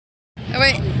Oh,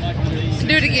 wait.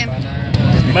 Do it again.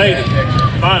 Made it.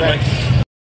 Finally.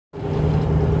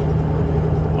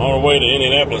 On our way to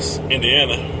Indianapolis,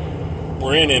 Indiana.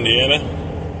 We're in Indiana.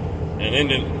 And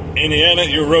in Indiana,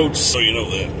 your roads, so you know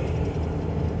that.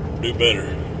 Do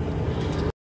better.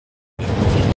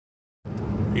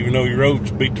 Even though your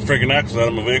roads beat the freaking axles out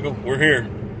of my vehicle, we're here.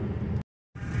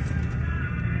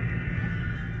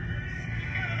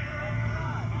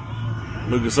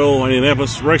 Lucas Oil,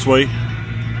 Indianapolis Raceway.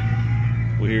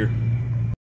 We're here.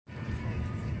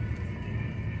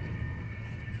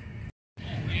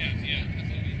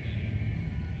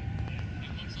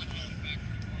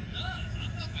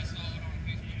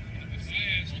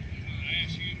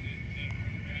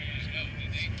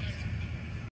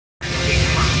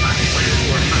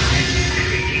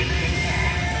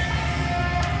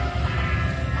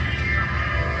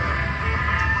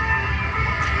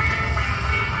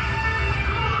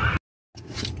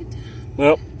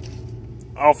 Well,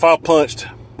 all 5 punched.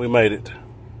 We made it.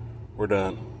 We're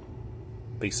done.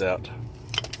 Peace out.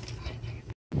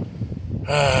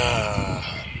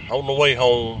 On the way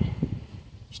home,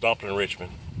 stopped in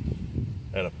Richmond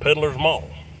at a Peddler's Mall.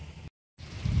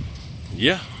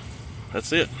 Yeah,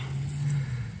 that's it.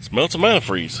 Smelled some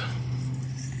antifreeze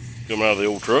coming out of the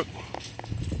old truck.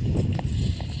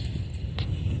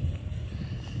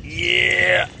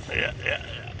 Yeah.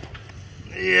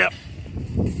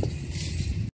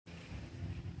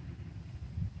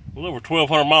 Well, over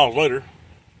 1,200 miles later,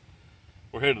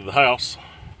 we're headed to the house.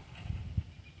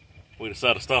 We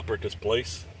decided to stop here at this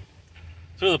place.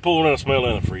 So they pulled in, I smelled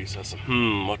antifreeze. I said,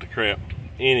 what the crap.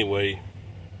 Anyway,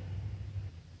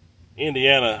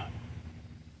 Indiana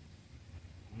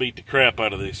beat the crap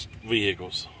out of these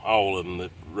vehicles. All of them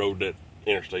that rode that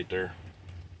interstate there.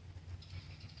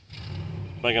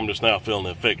 I think I'm just now feeling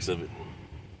the effects of it.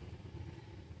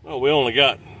 Well, we only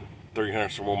got 300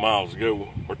 some more miles to go,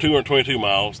 or 222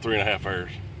 miles, 3.5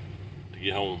 hours to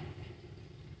get home.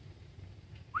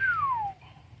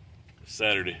 It's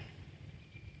Saturday.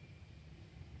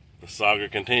 The saga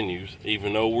continues,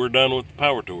 even though we're done with the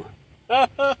power tour.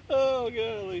 Oh,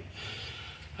 golly.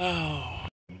 Oh.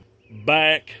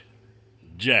 Back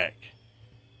to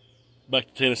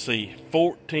Tennessee,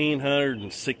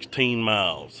 1,416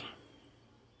 miles.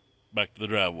 Back to the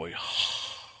driveway.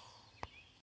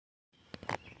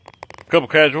 Couple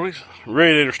casualties.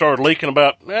 Radiator started leaking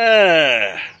about,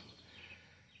 I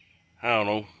don't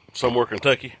know, somewhere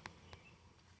Kentucky.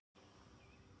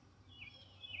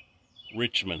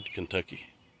 Richmond, Kentucky.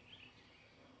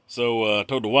 So I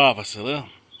told the wife, I said, well,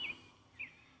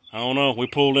 I don't know. We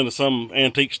pulled into some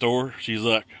antique store. She's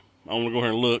like, I want to go here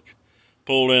and look.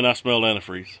 Pulled in, I smelled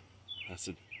antifreeze. I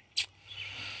said,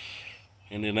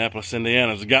 Indianapolis,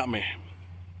 Indiana's got me.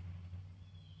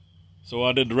 So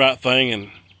I did the right thing and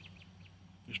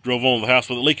just drove on to the house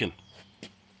with it leaking.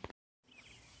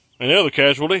 And the other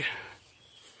casualty,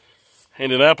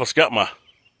 Indianapolis got my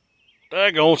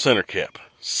daggone center cap.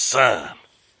 Son.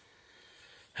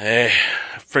 Hey,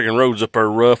 freaking roads up there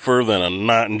rougher than a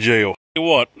night in jail. Tell you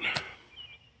what,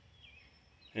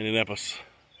 Indianapolis,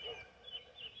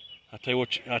 I tell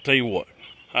you what,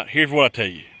 here's what I tell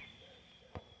you.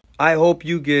 I hope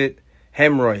you get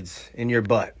hemorrhoids in your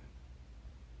butt.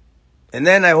 And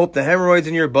then I hope the hemorrhoids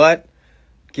in your butt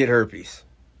get herpes.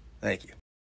 Thank you.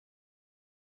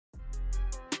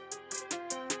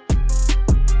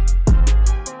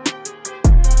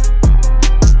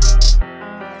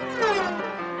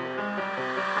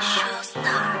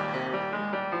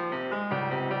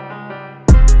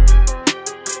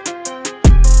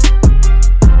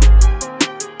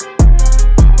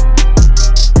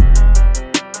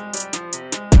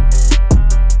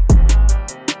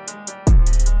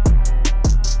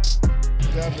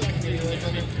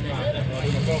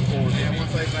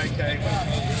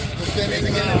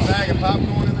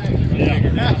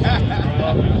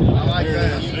 I like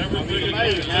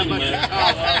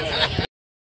that.